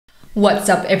What's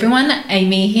up everyone,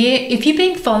 Amy here. If you've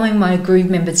been following my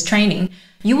Groovemembers training,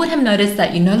 you would have noticed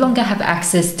that you no longer have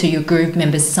access to your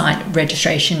Groovemembers site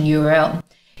registration URL.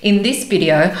 In this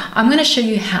video, I'm going to show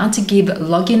you how to give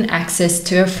login access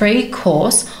to a free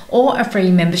course or a free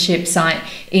membership site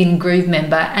in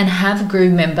Groovemember and have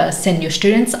Groovemember send your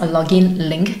students a login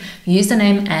link,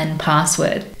 username and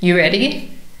password. You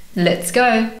ready? Let's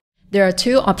go. There are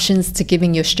two options to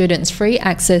giving your students free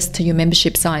access to your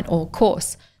membership site or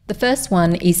course. The first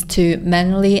one is to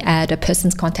manually add a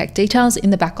person's contact details in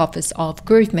the back office of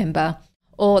Groovemember,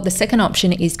 or the second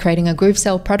option is creating a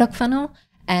GrooveSell product funnel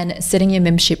and setting your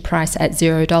membership price at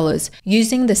 $0.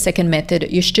 Using the second method,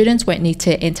 your students won't need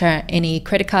to enter any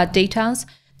credit card details.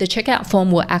 The checkout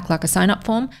form will act like a sign-up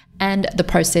form and the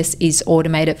process is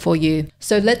automated for you.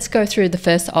 So let's go through the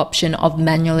first option of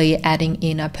manually adding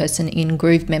in a person in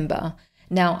Groovemember.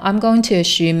 Now, I'm going to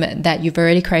assume that you've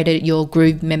already created your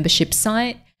Groove membership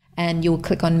site and you'll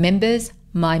click on Members,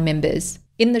 My Members.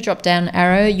 In the drop-down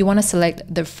arrow, you want to select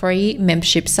the free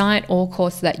membership site or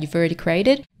course that you've already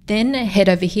created. Then head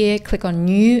over here, click on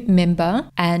New Member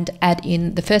and add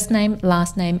in the first name,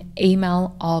 last name,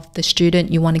 email of the student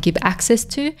you want to give access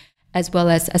to, as well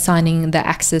as assigning the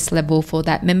access level for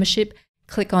that membership.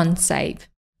 Click on Save.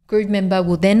 Groovemember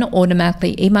will then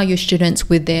automatically email your students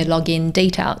with their login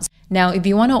details. Now, if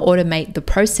you want to automate the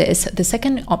process, the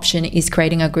second option is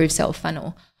creating a GrooveSell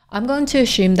funnel. I'm going to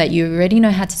assume that you already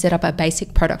know how to set up a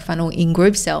basic product funnel in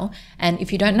GrooveSell. And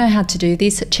if you don't know how to do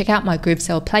this, check out my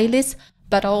GrooveSell playlist,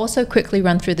 but I'll also quickly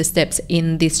run through the steps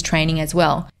in this training as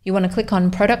well. You want to click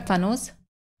on Product Funnels,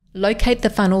 locate the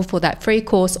funnel for that free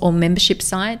course or membership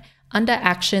site. Under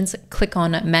Actions, click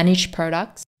on Manage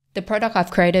Products. The product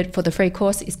I've created for the free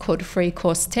course is called Free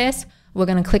Course Test. We're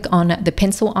going to click on the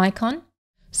pencil icon.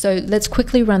 So let's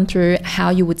quickly run through how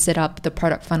you would set up the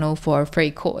product funnel for a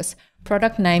free course.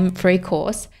 Product name, free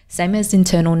course, same as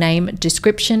internal name.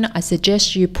 Description, I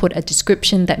suggest you put a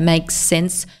description that makes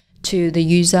sense to the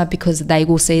user because they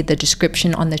will see the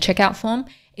description on the checkout form.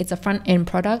 It's a front-end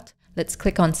product. Let's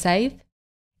click on Save.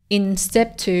 In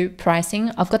step 2, pricing,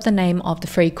 I've got the name of the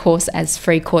free course as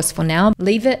free course for now.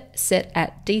 Leave it set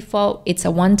at default. It's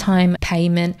a one-time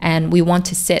payment and we want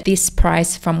to set this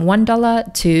price from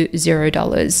 $1 to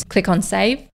 $0. Click on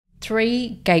Save.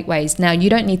 3 gateways. Now, you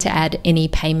don't need to add any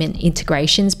payment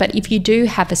integrations, but if you do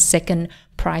have a second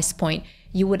price point,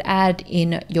 you would add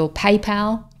in your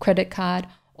PayPal, credit card,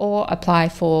 or apply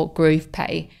for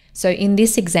GroovePay. So in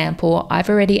this example, I've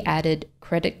already added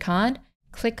credit card.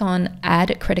 Click on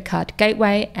Add Credit Card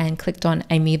Gateway and clicked on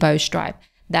Amiibo Stripe.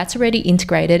 That's already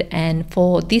integrated, and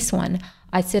for this one,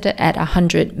 I set it at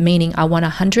 100, meaning I want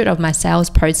 100 of my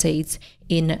sales proceeds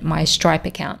in my Stripe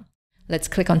account. Let's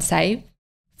click on Save.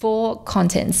 For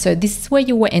content, so this is where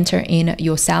you will enter in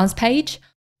your sales page.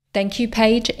 Thank you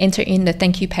page, enter in the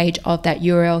thank you page of that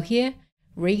URL here.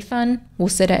 Refund, we'll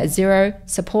set it at 0.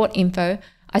 Support info,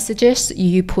 I suggest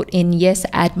you put in yes,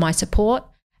 add my support,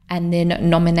 and then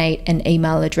nominate an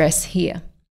email address here.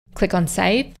 Click on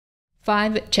Save.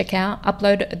 5, checkout,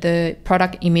 upload the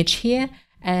product image here.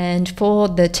 And for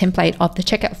the template of the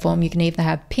checkout form, you can either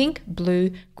have pink,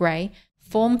 blue, gray.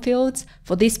 Form fields,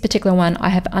 for this particular one, I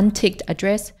have unticked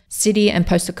address, city and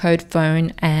postal code,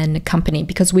 phone and company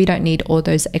because we don't need all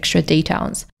those extra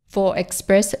details. For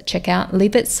express checkout,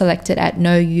 leave it selected at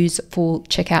no use full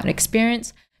checkout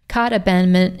experience. Cart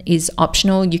abandonment is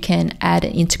optional. You can add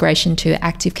an integration to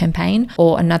ActiveCampaign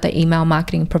or another email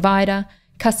marketing provider.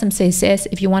 Custom CSS,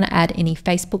 if you want to add any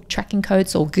Facebook tracking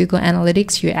codes or Google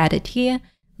Analytics, you add it here.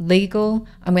 Legal,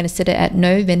 I'm going to set it at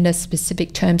no vendor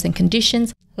specific terms and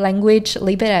conditions. Language,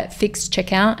 leave it at fixed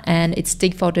checkout and it's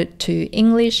defaulted to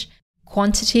English.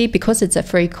 Quantity, because it's a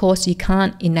free course, you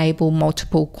can't enable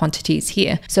multiple quantities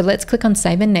here. So let's click on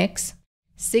Save and Next.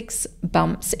 6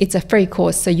 bumps, it's a free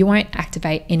course, so you won't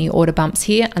activate any order bumps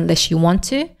here unless you want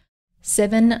to.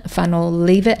 7 funnel,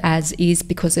 leave it as is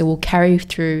because it will carry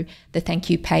through the thank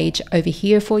you page over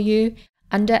here for you.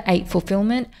 Under 8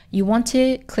 fulfillment, you want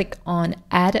to click on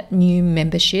Add New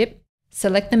Membership,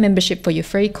 select the membership for your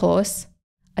free course,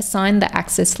 assign the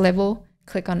access level,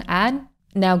 click on Add.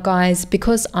 Now guys,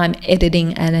 because I'm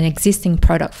editing an existing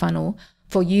product funnel,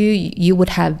 for you would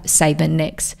have Save and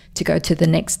Next to go to the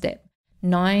next step.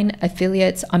 9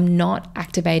 affiliates, I'm not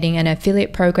activating an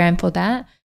affiliate program for that.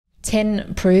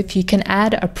 10 proof, you can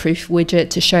add a proof widget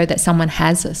to show that someone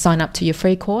has signed up to your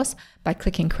free course by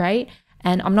clicking Create.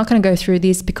 And I'm not going to go through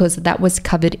this because that was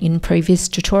covered in previous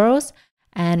tutorials.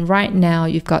 And right now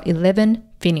you've got 11,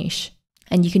 finish.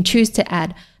 And you can choose to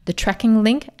add the tracking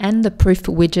link and the proof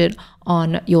widget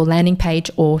on your landing page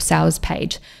or sales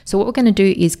page. So what we're going to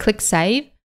do is click Save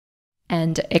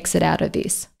and exit out of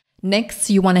this. Next,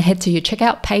 you want to head to your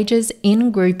checkout pages in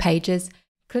Groove Pages,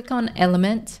 click on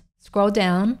Element, scroll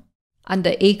down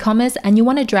under e-commerce, and you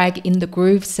want to drag in the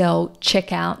Groove Cell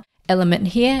checkout element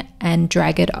here and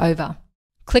drag it over.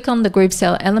 Click on the Groove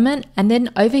Cell element, and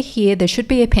then over here there should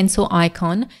be a pencil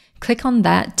icon. Click on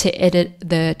that to edit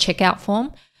the checkout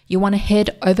form. You want to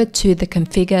head over to the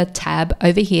Configure tab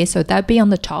over here, so that'd be on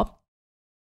the top.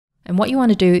 And what you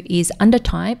want to do is under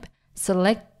Type,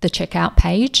 select the checkout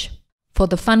page. For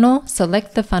the funnel,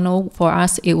 select the funnel. For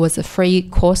us, it was a free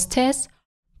course test.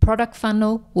 Product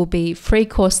funnel will be free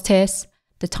course test.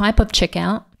 The type of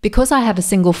checkout, because I have a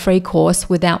single free course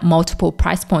without multiple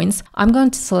price points, I'm going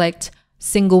to select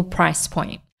single price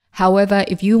point. However,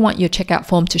 if you want your checkout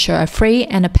form to show a free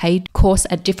and a paid course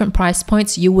at different price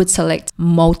points, you would select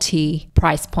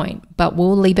multi-price point, but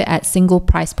we'll leave it at single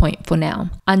price point for now.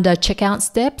 Under checkout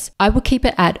steps, I will keep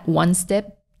it at 1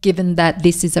 step, given that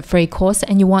this is a free course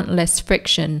and you want less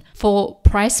friction. For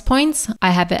price points,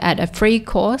 I have it at a free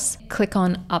course. Click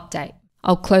on Update.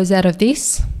 I'll close out of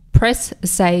this. Press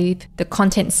Save. The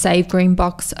content save green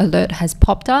box alert has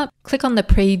popped up. Click on the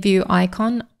preview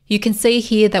icon. You can see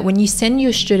here that when you send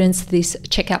your students this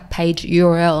checkout page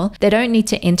URL, they don't need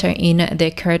to enter in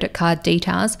their credit card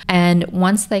details. And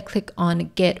once they click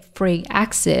on Get Free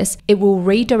Access, it will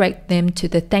redirect them to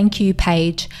the thank you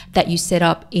page that you set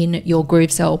up in your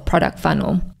GrooveCell product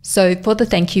funnel. So for the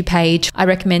thank you page, I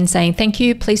recommend saying thank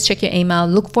you, please check your email,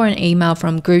 look for an email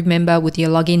from Groovemember with your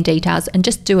login details and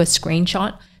just do a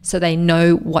screenshot so they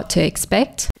know what to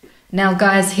expect. Now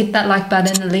guys, hit that like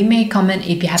button, leave me a comment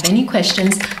if you have any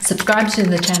questions, subscribe to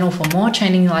the channel for more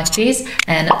training like this,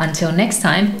 and until next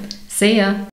time, see ya.